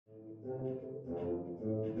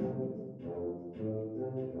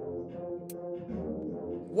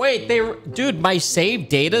Wait, dude, my save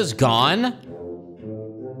data's gone?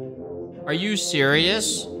 Are you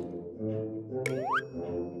serious?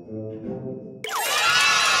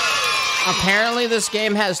 Apparently this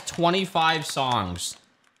game has 25 songs.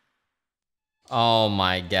 Oh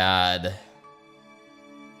my god.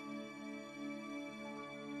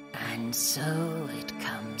 And so it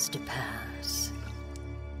comes to pass.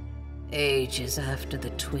 Ages after the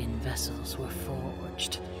twin vessels were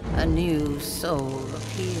forged, a new soul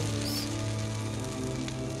appears.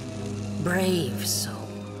 Brave soul,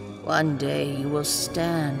 one day you will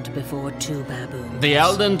stand before two baboons. The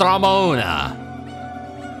Elden Trombone.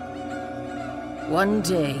 One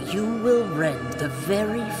day you will rend the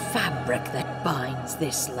very fabric that binds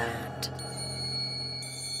this land.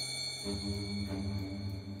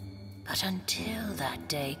 But until that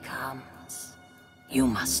day comes, you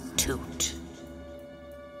must toot.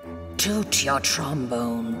 Toot your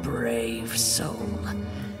trombone, brave soul,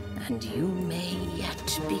 and you may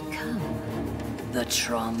yet become the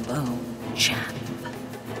trombone champ.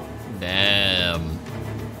 Damn.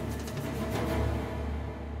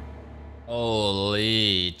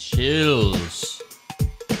 Holy chills.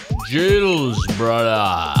 Chills,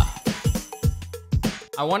 brother.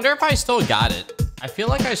 I wonder if I still got it. I feel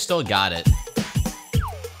like I still got it.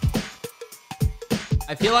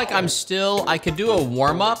 I feel like I could do a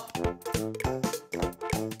warm-up.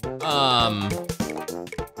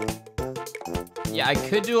 Yeah, I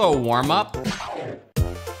could do a warm-up.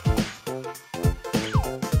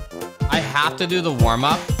 I have to do the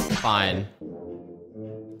warm-up? Fine.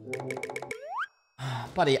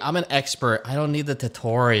 Buddy, I'm an expert. I don't need the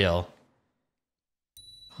tutorial.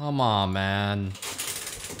 Come on, man.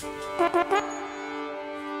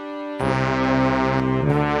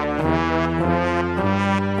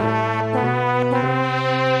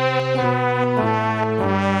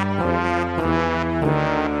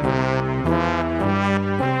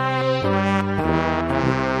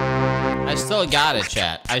 I still got it,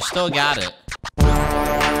 chat. I still got it.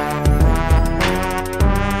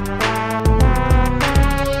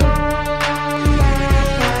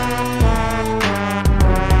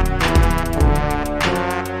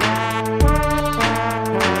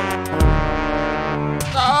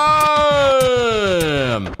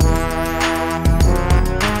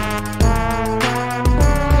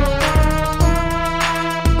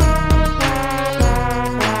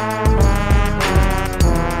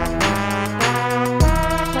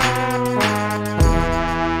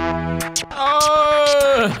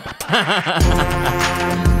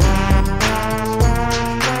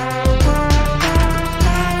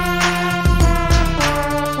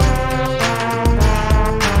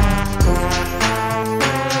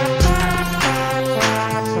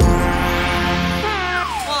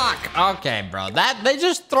 Okay, bro. They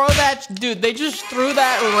just throw that, dude. They just threw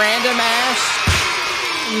that random ass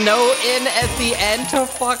note in at the end to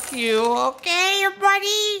fuck you. Okay,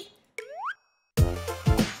 buddy.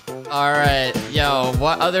 All right, yo.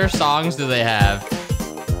 What other songs do they have?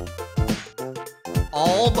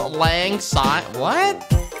 Auld Lang Syne. What?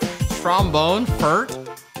 Trombone Furt.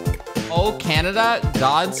 Oh, Canada.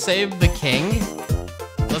 God Save the King.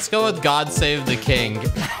 Let's go with God Save the King.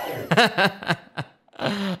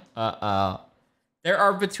 Uh-oh. There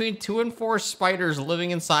are between 2 and 4 spiders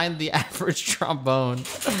living inside the average trombone.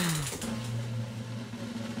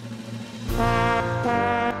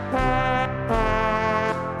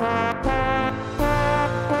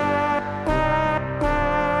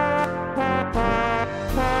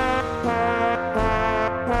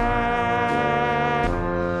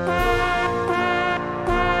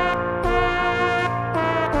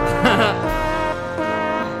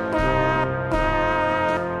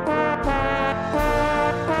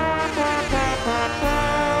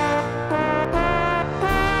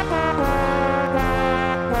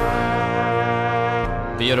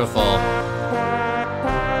 Beautiful.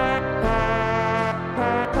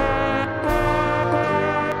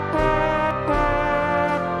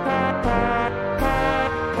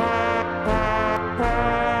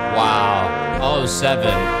 Wow. Oh,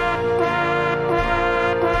 7.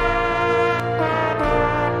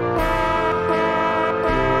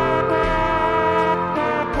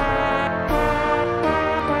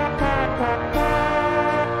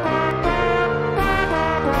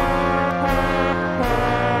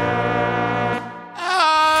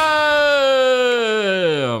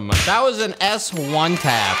 That was an S1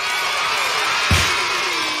 tap.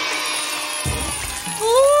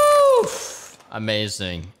 Oof.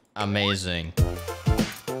 Amazing. Amazing.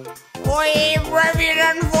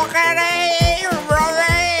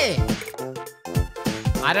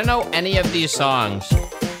 I don't know any of these songs.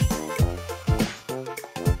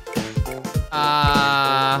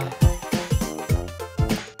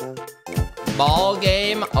 Ball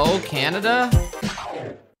game, oh Canada?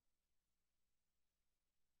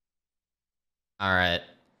 Alright.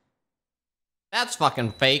 That's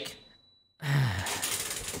fucking fake.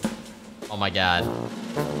 Oh my god.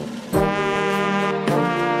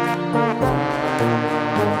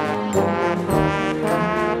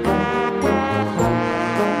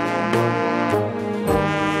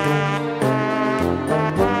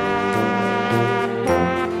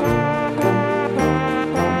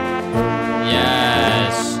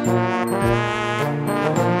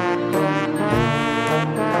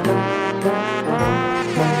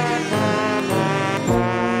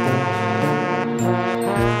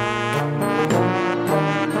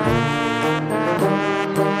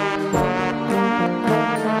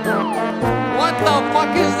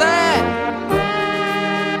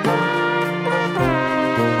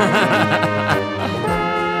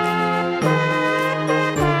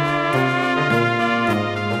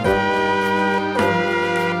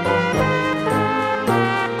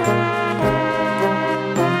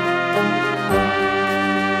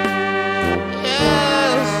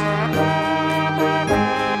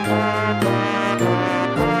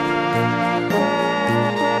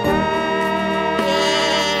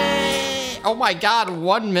 Oh my god,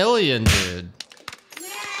 1 million, dude.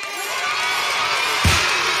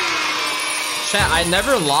 Chat, I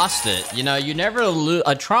never lost it. You know, you never lose.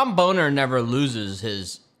 A tromboner never loses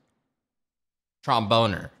his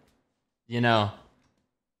tromboner. You know,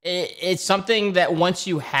 it's something that once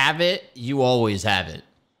you have it, you always have it.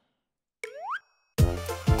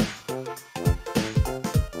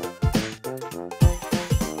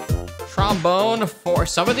 Trombone for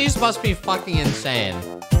some of these must be fucking insane.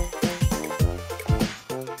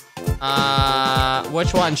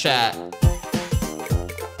 Which one, chat?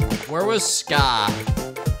 Where was ska?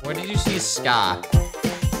 Where did you see ska?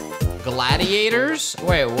 Gladiators?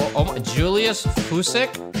 Wait, oh, Julius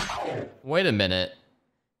Fusik? Wait a minute.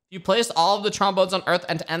 If you placed all of the trombones on Earth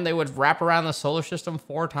end to end, they would wrap around the solar system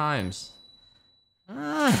 4 times.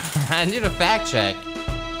 I need a fact check.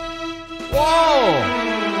 Whoa!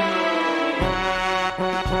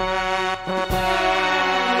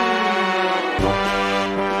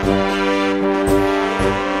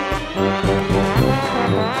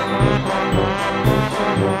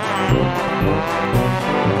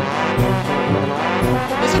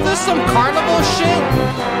 Isn't this some carnival shit?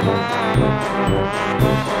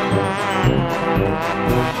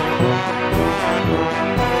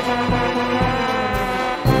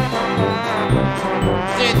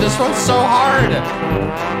 Dude, this one's so hard.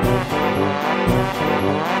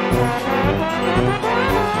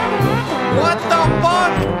 What the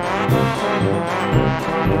fuck?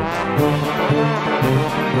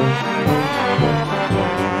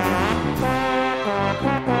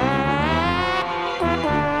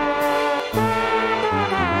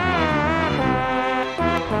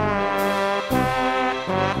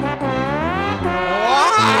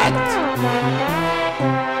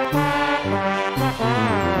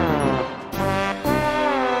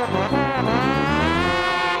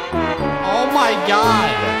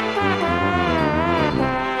 God.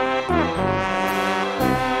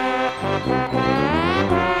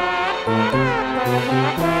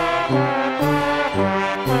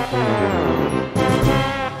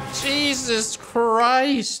 Jesus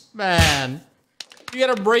Christ, man. You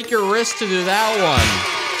gotta break your wrist to do that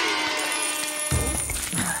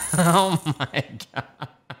one. Oh my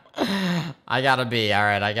God. I gotta be, all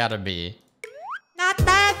right, I gotta be. Not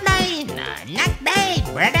bad, man. Not bad,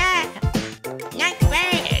 brother. Not bad.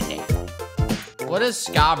 What is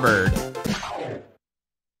Scabird?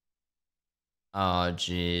 Oh,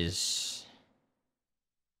 jeez.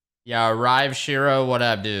 Yeah, Rive Shiro, what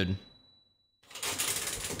up, dude?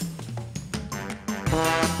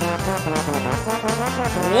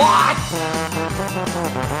 What?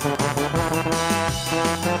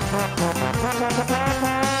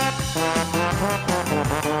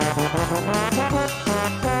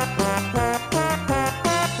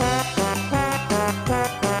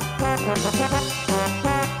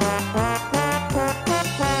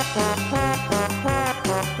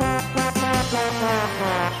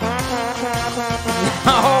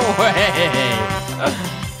 No way!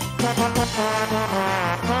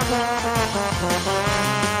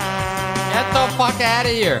 Get the fuck out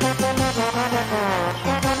of here!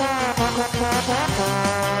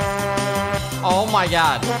 Oh my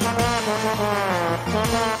God!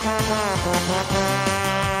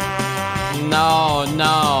 No,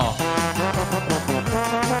 no!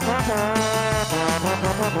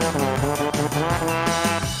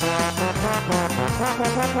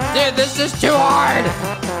 Dude, this is too hard.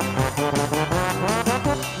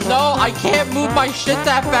 No, I can't move my shit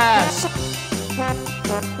that fast.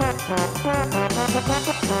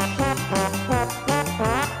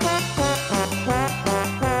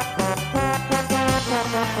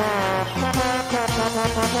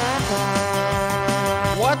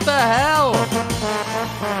 What the hell?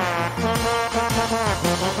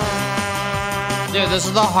 Dude, this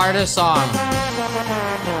is the hardest song.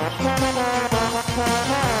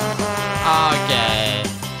 Okay.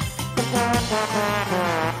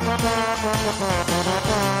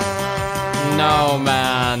 No,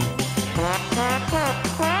 man.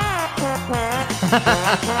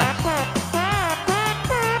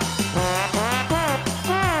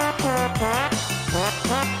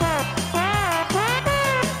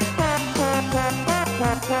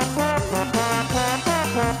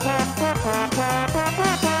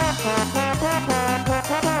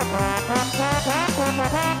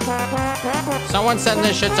 Someone send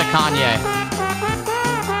this shit to Kanye.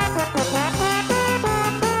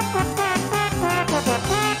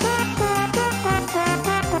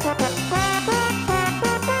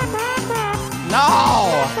 No!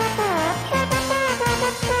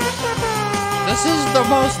 This is the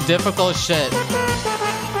most difficult shit.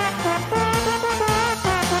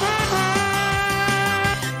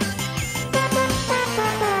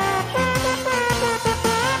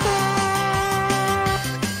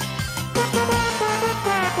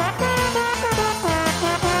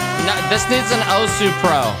 This needs an Osu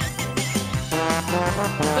Pro.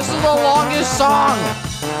 This is the longest song.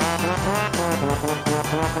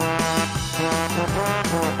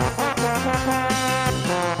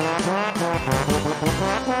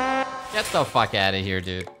 Get the fuck out of here,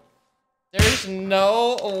 dude. There's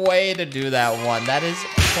no way to do that one. That is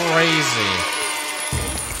crazy.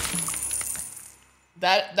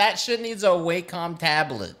 That shit needs a Wacom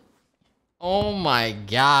tablet. Oh my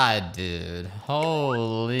god, dude.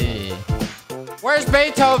 Holy. Where's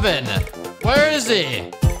Beethoven? Where is he?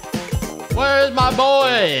 Where is my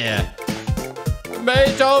boy?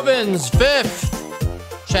 Beethoven's fifth.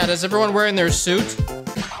 Chat, is everyone wearing their suit?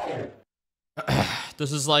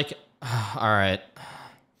 This is like... Alright.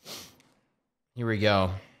 Here we go.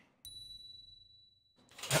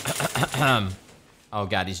 Oh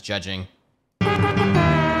god, he's judging.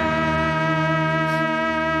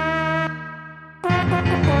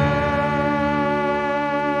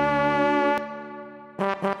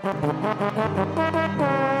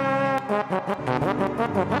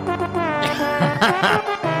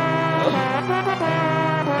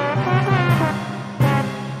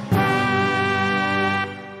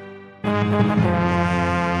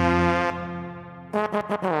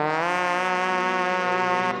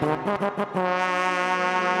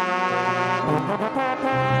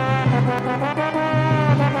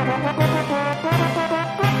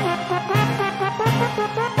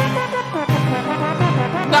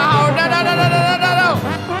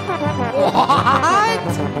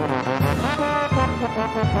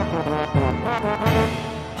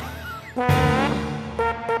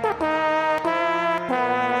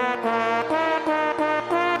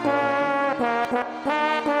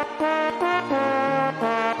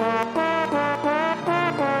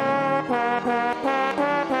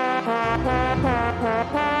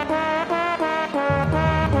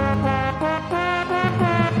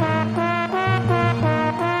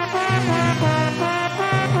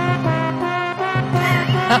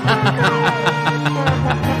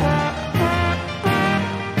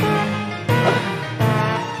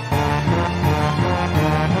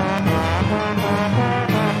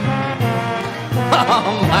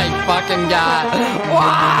 Oh my fucking god.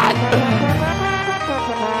 What?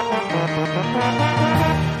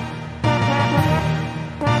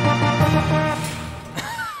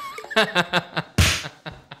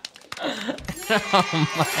 Oh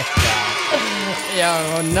my god. Yo,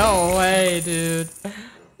 no way, dude.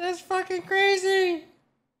 That's fucking crazy.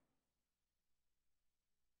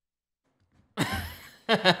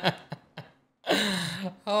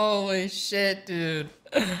 Holy shit, dude.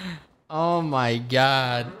 Oh my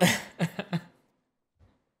god.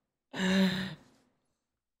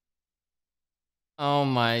 Oh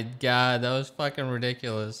my god, that was fucking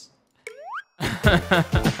ridiculous.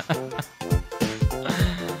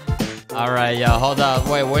 Alright, yo, hold up.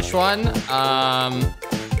 Wait, which one?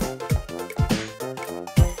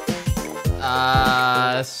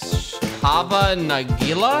 Hava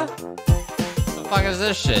Nagila? What the fuck is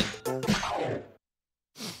this shit?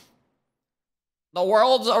 The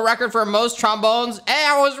world's a record for most trombones. Hey,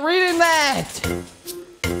 I was reading that!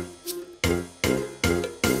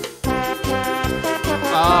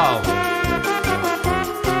 Oh.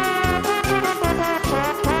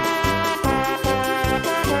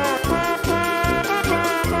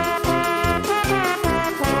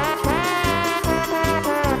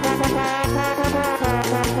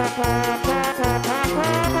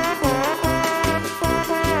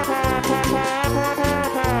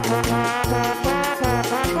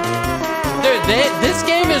 Dude, this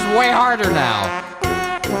game is way harder now.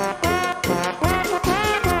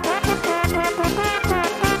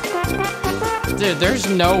 Dude, there's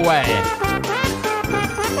no way.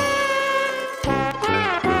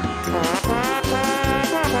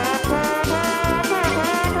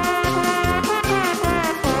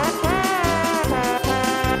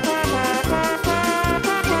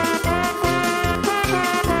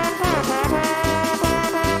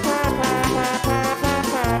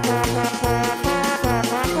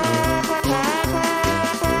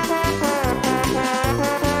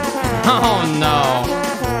 Oh no.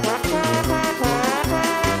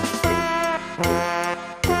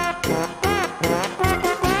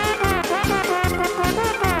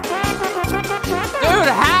 Dude,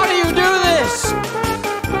 how do you do this?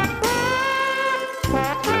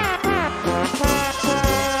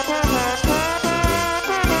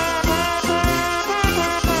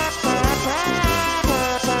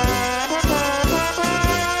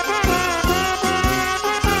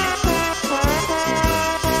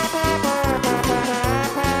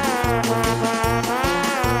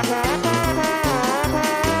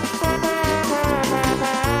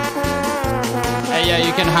 Hey, yeah,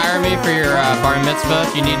 you can hire me for your bar mitzvah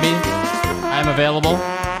if you need me. I'm available.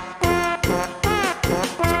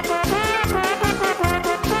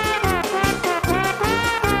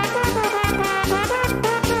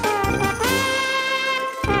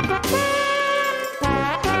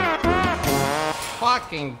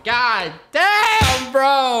 Fucking god damn,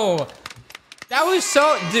 bro. That was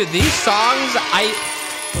so, dude, these songs, I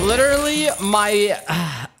literally,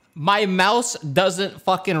 my mouse doesn't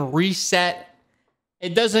fucking reset.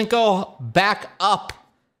 It doesn't go back up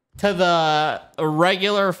to the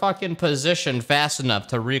regular fucking position fast enough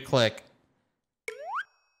to re-click.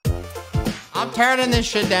 I'm turning this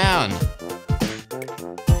shit down.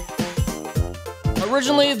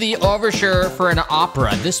 Originally the overture for an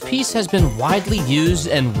opera, this piece has been widely used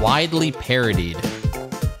and widely parodied.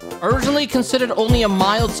 Originally considered only a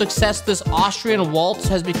mild success, this Austrian waltz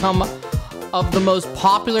has become of the most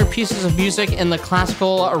popular pieces of music in the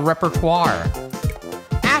classical repertoire.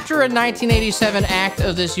 After a 1987 act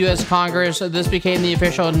of this U.S. Congress, this became the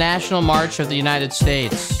official national march of the United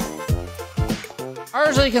States.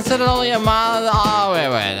 Originally considered only a mild... Oh, wait,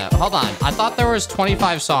 hold on. I thought there was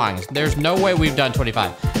 25 songs. There's no way we've done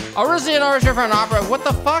 25. Originally an overture for an opera. What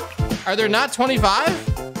the fuck? Are there not 25?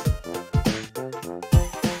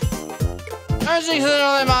 Originally considered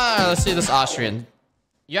only a mild... Let's see this Austrian.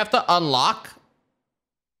 You have to unlock?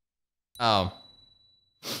 Oh.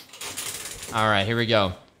 All right, here we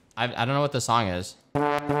go. I don't know what the song is.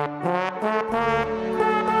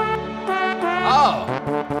 Oh.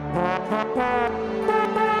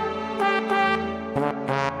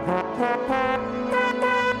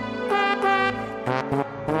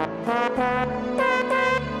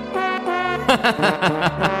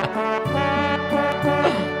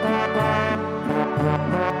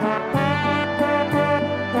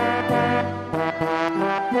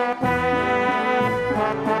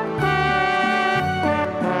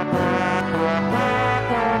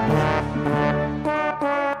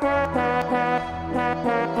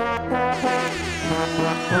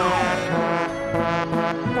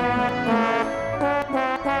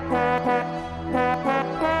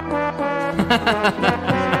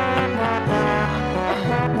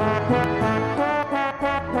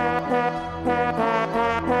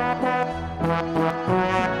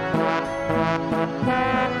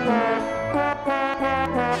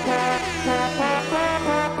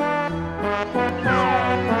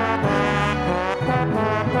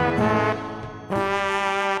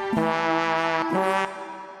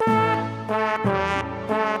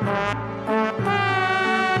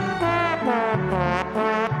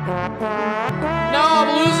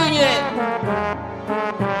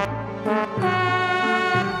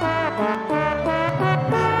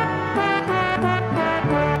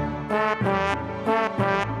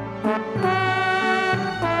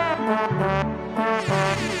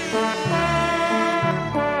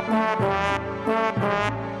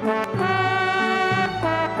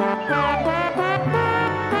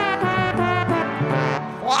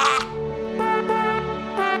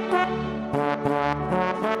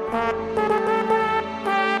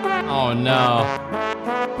 Oh no.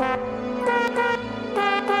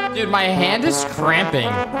 Dude, my hand is cramping.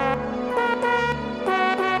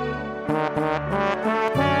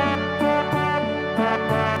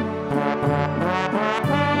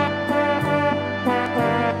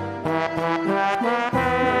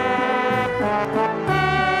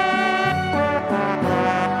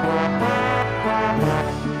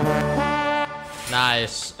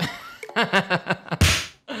 Nice.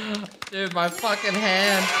 Dude, my fucking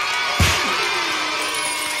hand.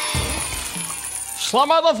 Slum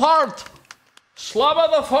of the fart. Slum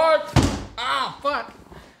of the fart. Ah, fuck.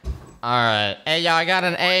 Alright. Hey, yo, I got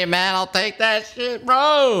an A, man. I'll take that shit,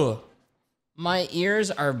 bro. My ears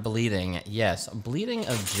are bleeding. Yes, bleeding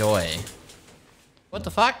of joy. What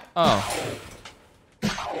the fuck? Oh.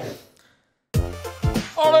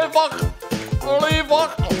 Holy fuck. Holy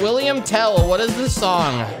fuck. William Tell. What is this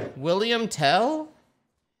song? William Tell?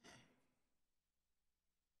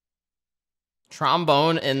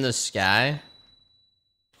 Trombone in the Sky.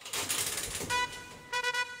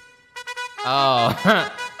 Oh.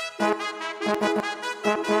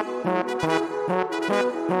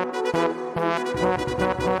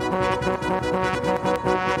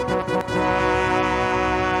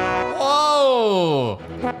 Whoa.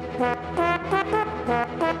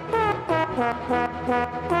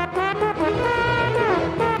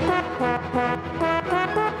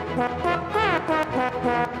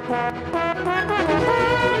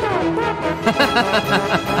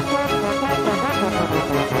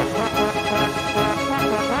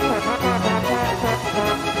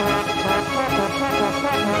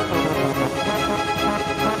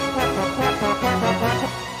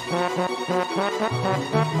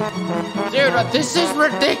 Dude, this is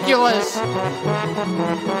ridiculous.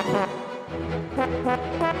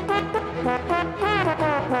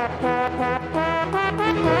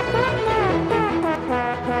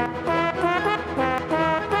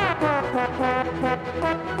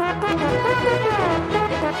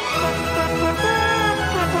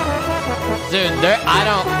 Dude, I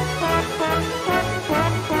don't...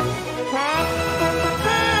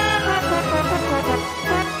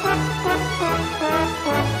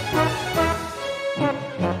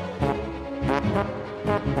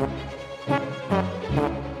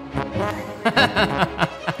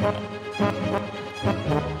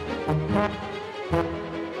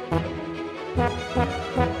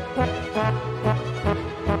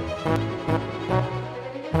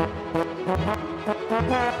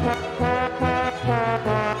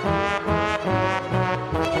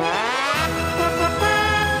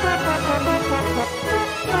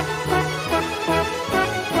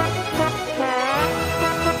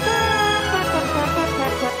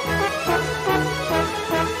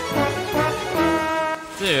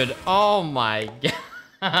 Dude, oh my god.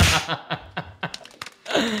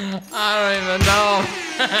 I don't even know.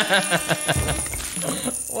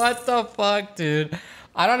 What the fuck, dude?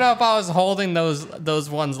 I don't know if I was holding those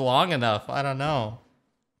ones long enough. I don't know.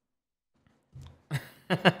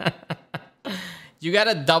 You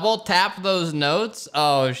gotta double tap those notes?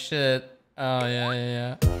 Oh shit. Oh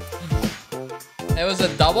yeah. It was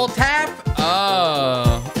a double tap?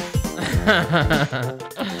 Oh.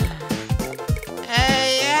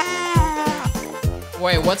 Hey, yeah.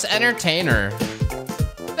 Wait, what's entertainer?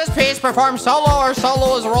 This piece performs solo or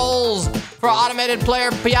soloist roles for automated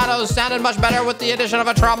player pianos sounded much better with the addition of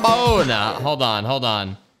a trombone. Hold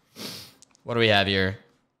on. What do we have here?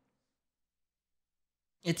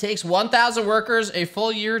 It takes 1,000 workers a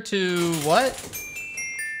full year to what?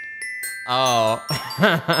 Oh.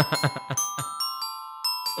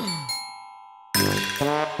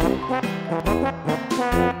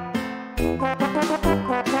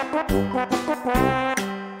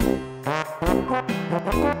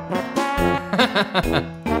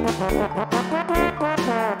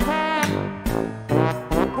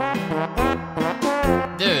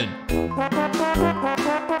 Dude.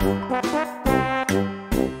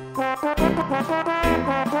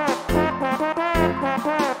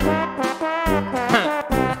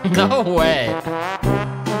 No way.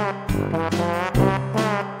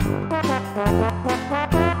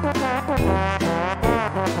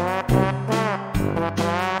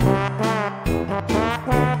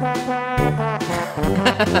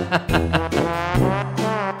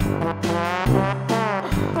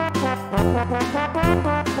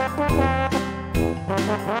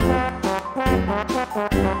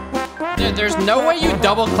 Dude, there's no way you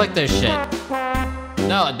double click this shit.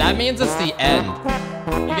 No, that means it's the end.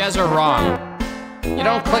 You guys are wrong. You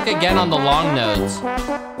don't click again on the long notes.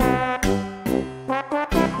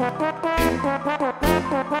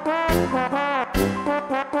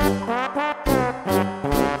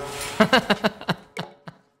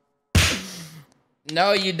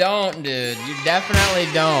 No, you don't, dude. You definitely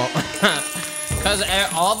don't. Because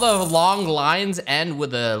all the long lines end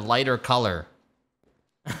with a lighter color.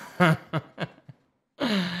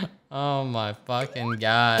 Oh my fucking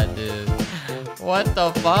god, dude. What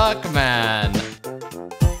the fuck, man?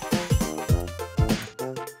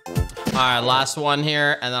 Alright, last one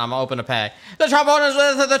here, and then I'm gonna open a pack. The trombone is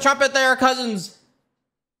with the trumpet, they are cousins.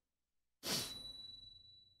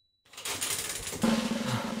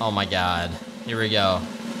 Oh my god. Here we go.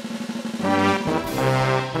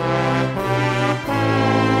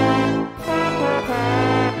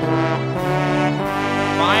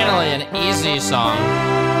 Finally, an easy song.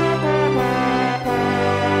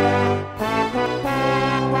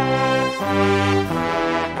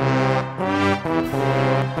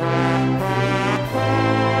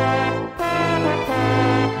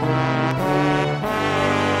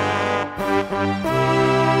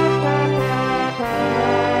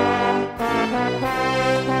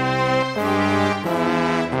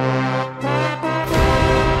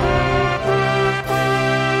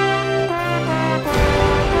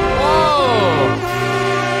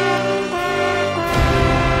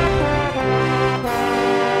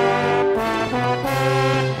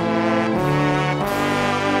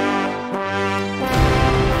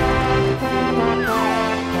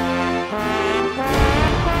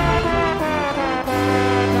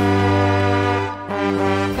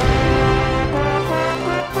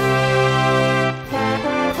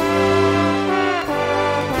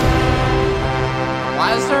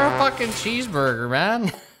 Cheeseburger,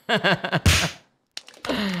 man. Goddamn,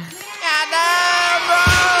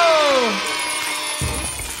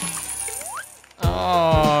 bro!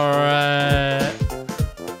 Alright.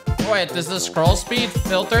 Wait, does the scroll speed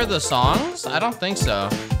filter the songs? I don't think so.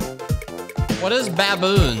 What is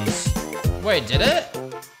baboons? Wait, did it?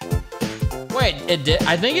 Wait, it did?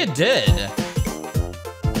 I think it did.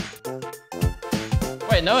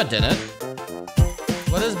 Wait, no, it didn't.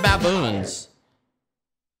 What is baboons?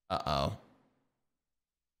 Uh-oh.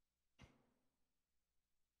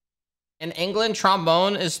 In England,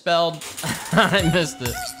 trombone is spelled... I missed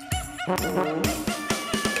it.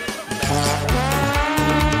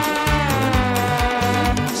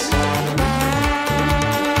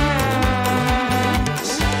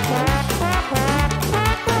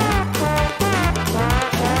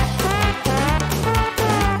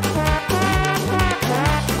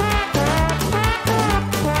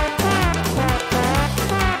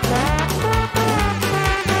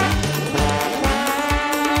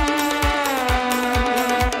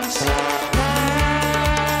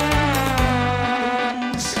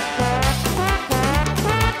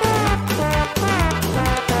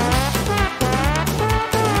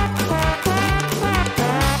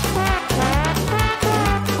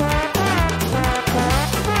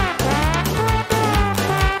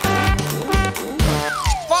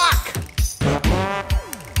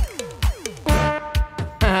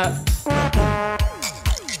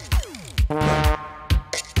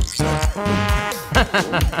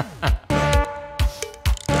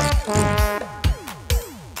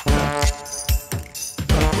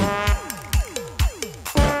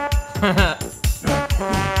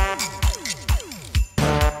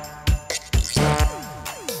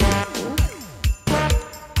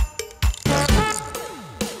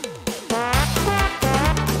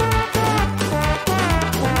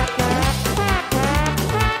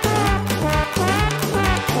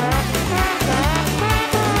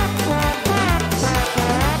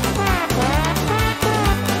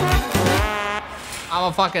 I'm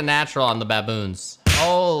a fucking natural on the baboons.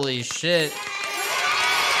 Holy shit.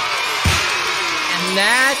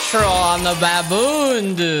 Natural on the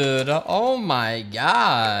baboon, dude. Oh my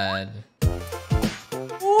god.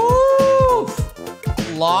 Woo!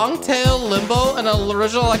 Long Tail Limbo, an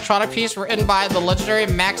original electronic piece written by the legendary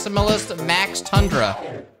maximalist Max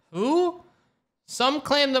Tundra. Who? Some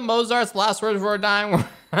claim that Mozart's last words were dying were...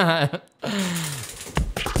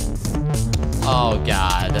 Oh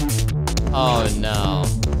god. Oh no.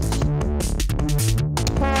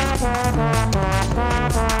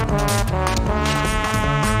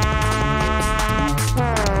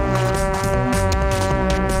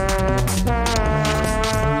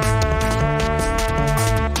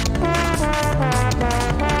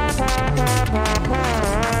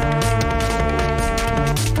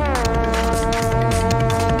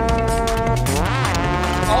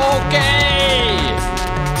 Okay.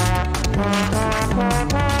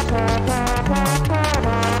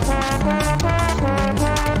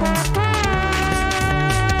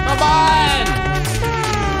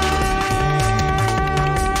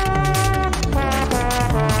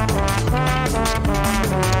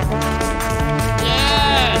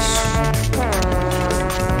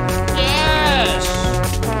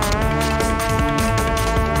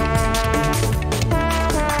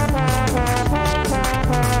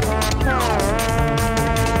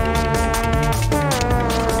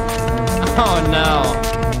 Oh no.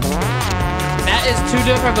 That is too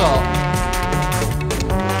difficult.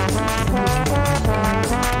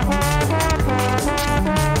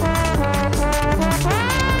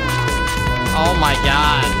 Oh my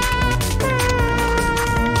god.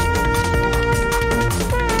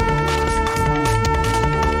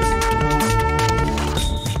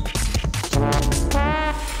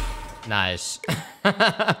 Nice. Who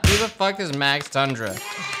the fuck is Max Tundra?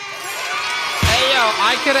 Hey yo,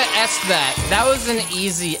 I could have S'd that. That was an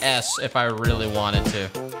easy S if I really wanted to.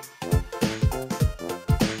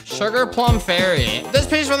 Sugar Plum Fairy. This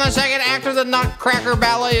piece from the second act of the Nutcracker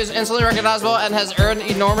Ballet is instantly recognizable and has earned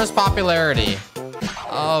enormous popularity.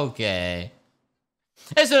 Okay.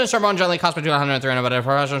 It's a trombone generally costs between 100 and 300, but a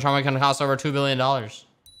professional trombone can cost over $2 billion.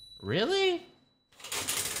 Really?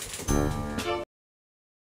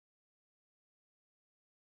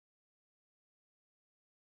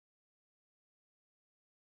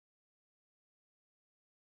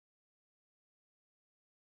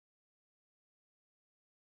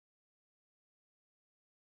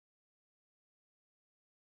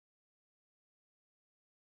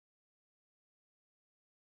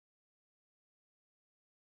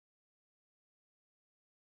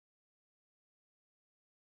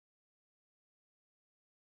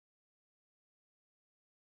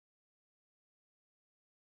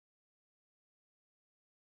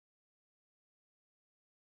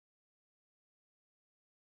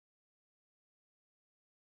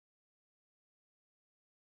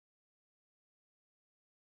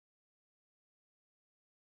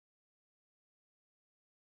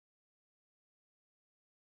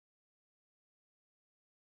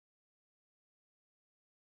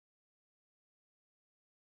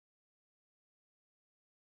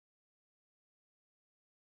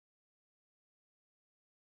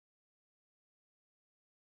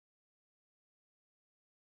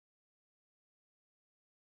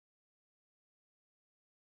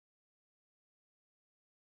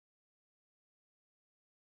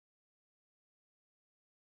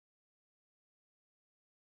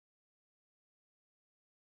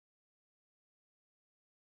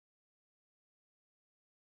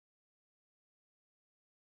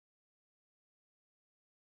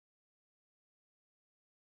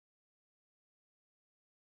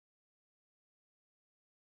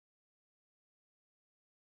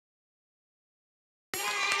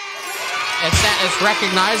 It's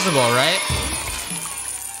recognizable, right?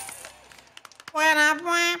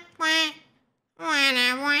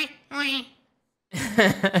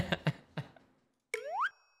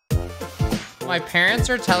 My parents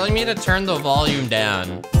are telling me to turn the volume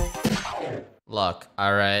down. Look,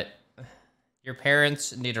 all right. Your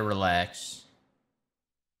parents need to relax.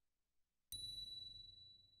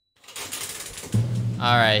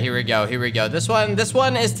 All right, here we go, here we go. This one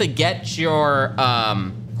is to get your,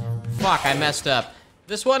 fuck, I messed up.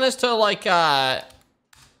 This one is to, like,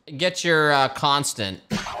 get your, constant,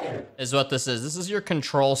 is what this is. This is your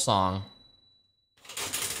control song.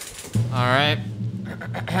 All right.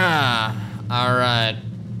 All right.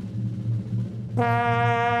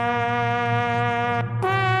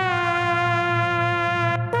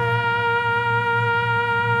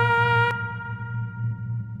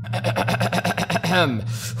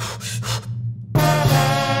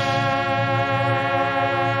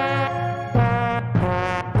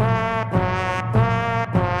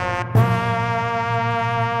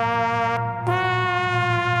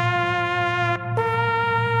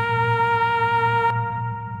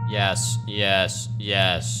 Yes, yes,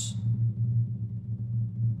 yes.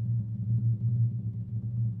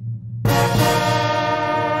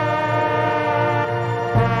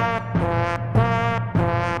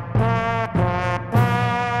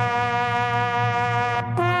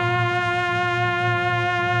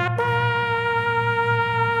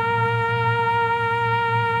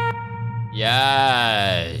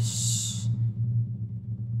 Yes.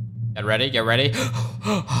 Get ready, get ready.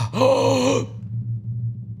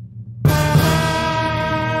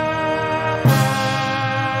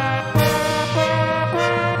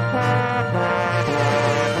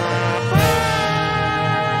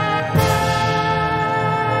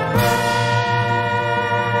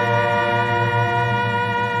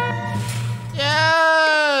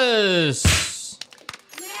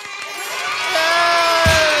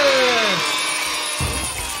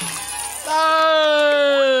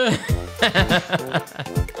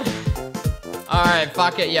 Alright,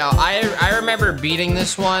 fuck it, yo. I remember beating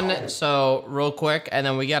this one, so real quick, and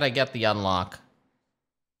then we gotta get the unlock.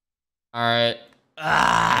 Alright.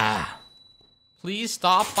 Ah. Please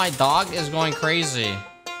stop, my dog is going crazy.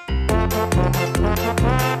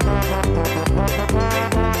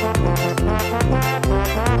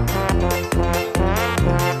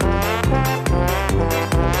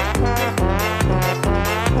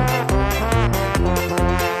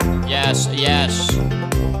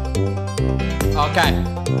 Okay.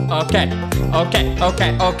 Okay. Okay.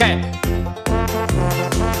 Okay. Okay.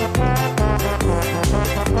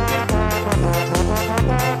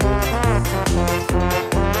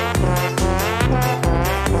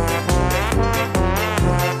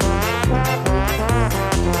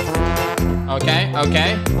 Okay.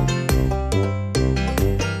 Okay.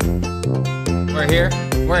 We're here.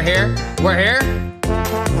 We're here. We're here.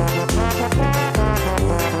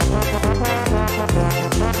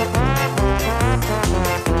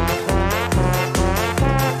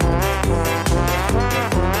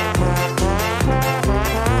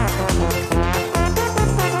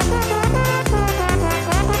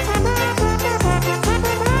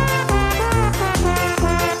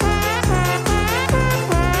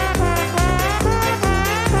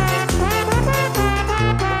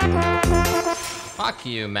 Fuck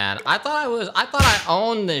you, man. I thought I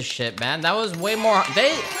owned this shit, man. That was way more.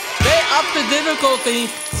 They upped the difficulty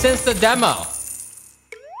since the demo.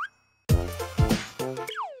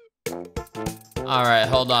 All right,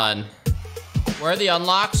 hold on. Where are the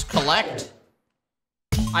unlocks? Collect.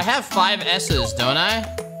 I have 5 S's, don't I?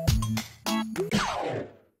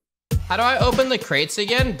 How do I open the crates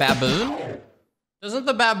again? Baboon? Doesn't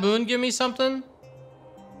the baboon give me something?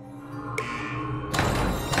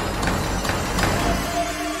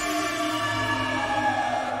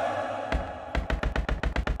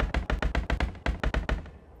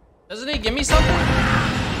 Doesn't he give me something?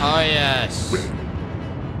 Oh, yes.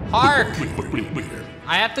 Hark!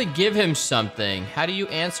 I have to give him something. How do you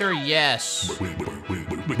answer? Yes.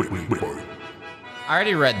 I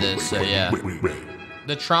already read this, so yeah.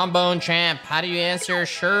 The trombone champ. How do you answer?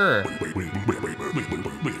 Sure.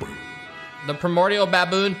 The primordial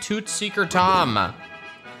baboon, Toot Seeker Tom.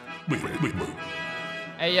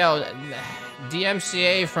 Hey, yo.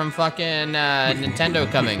 DMCA from fucking Nintendo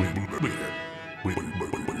coming.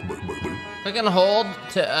 Click and hold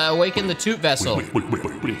to awaken the Toot Vessel.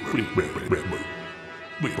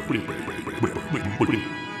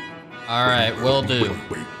 Alright, will do.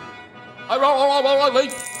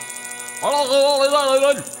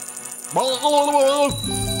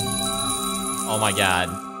 Oh my god.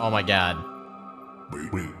 Oh my god.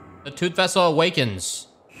 The Toot Vessel awakens.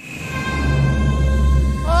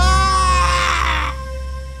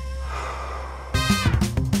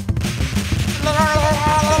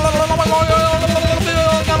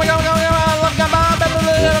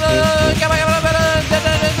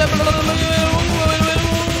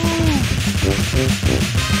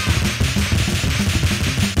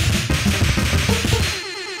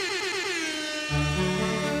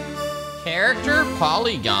 Character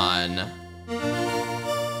polygon.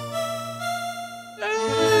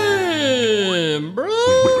 Damn, bro.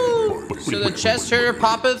 So the chest here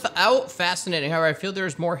poppeth out. Fascinating. However, I feel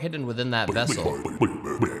there's more hidden within that vessel.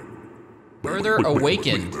 Further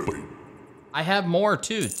awakened. I have more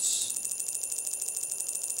toots.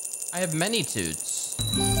 I have many toots.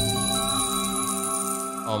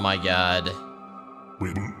 Oh my god.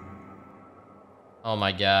 Oh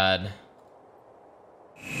my god.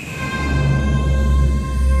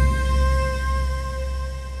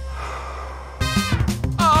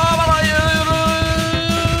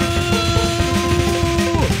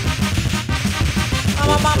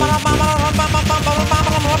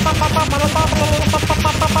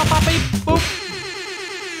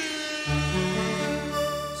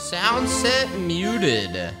 Sound set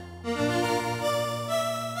muted.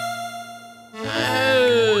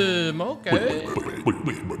 Okay.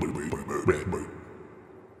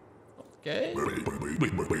 Okay.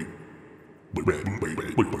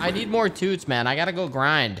 I need more toots, man. I gotta go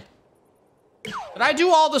grind. Did I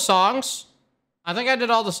do all the songs? I think I did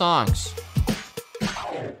all the songs.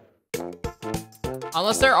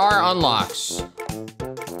 Unless there are unlocks.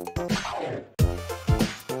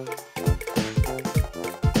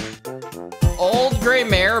 Old Gray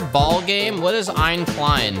Mare ball game. What is Ein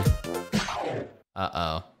Klein?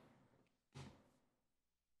 Uh-oh.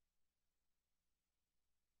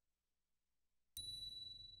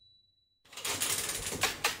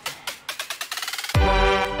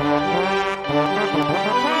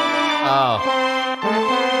 Oh.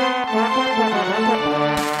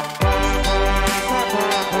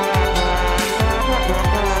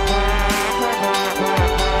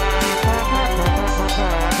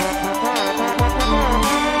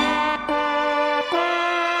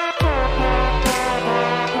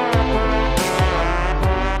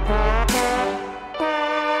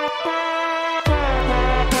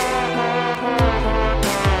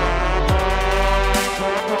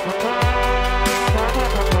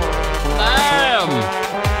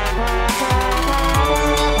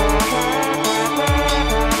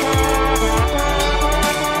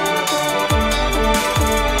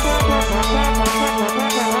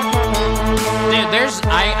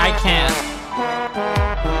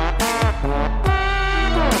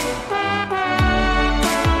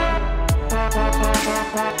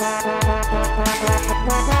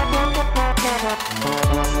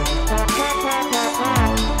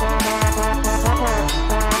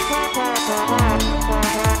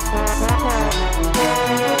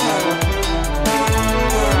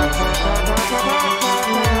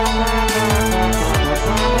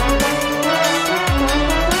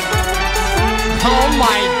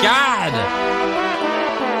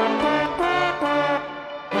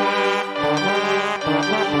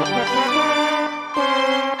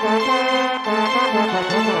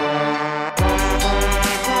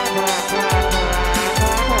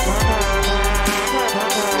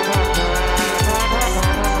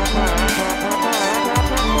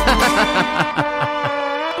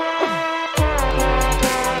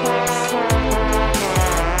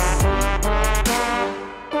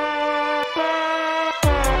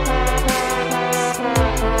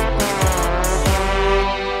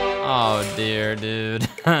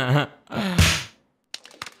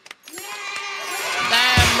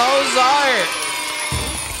 Mozart.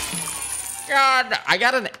 God, I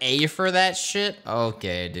got an A for that shit?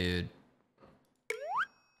 Okay, dude.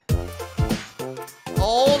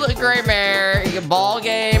 Old Gray Mare, ball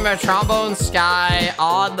game, trombone sky,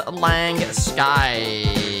 odd lang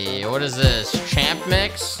sky. What is this? Champ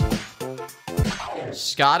mix?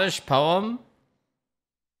 Scottish poem?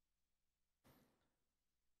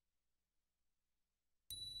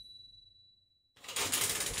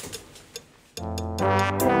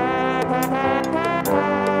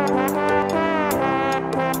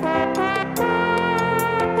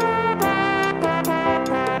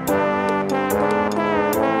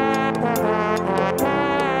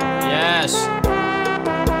 Yes.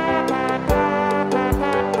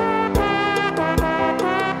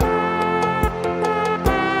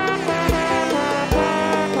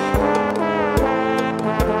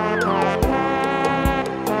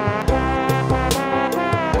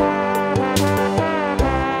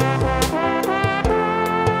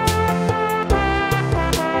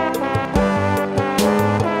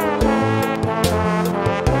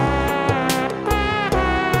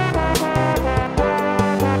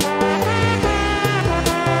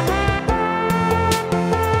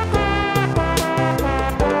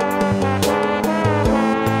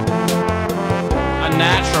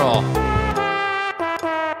 Natural.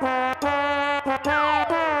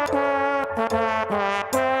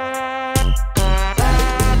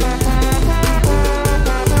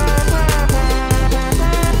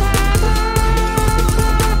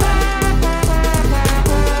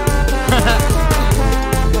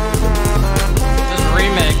 This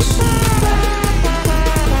remix.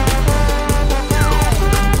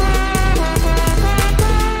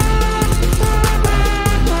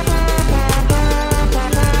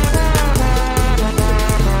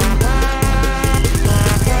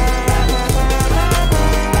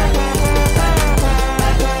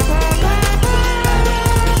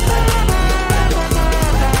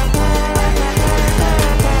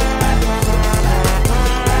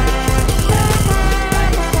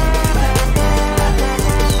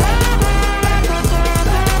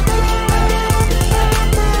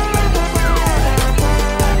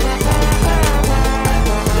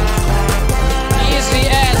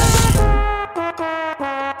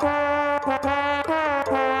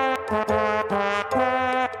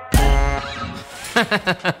 God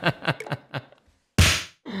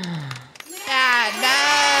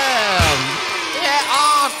damn! Yeah,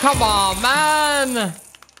 oh, come on, man!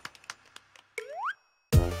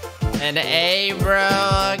 An A,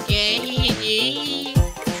 bro, okay.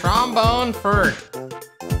 Trombone Furt.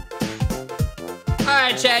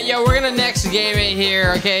 Alright, chat, yo, we're gonna next game it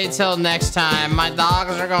here, okay? Till next time. My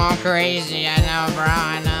dogs are going crazy, I know, bro,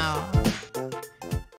 I know.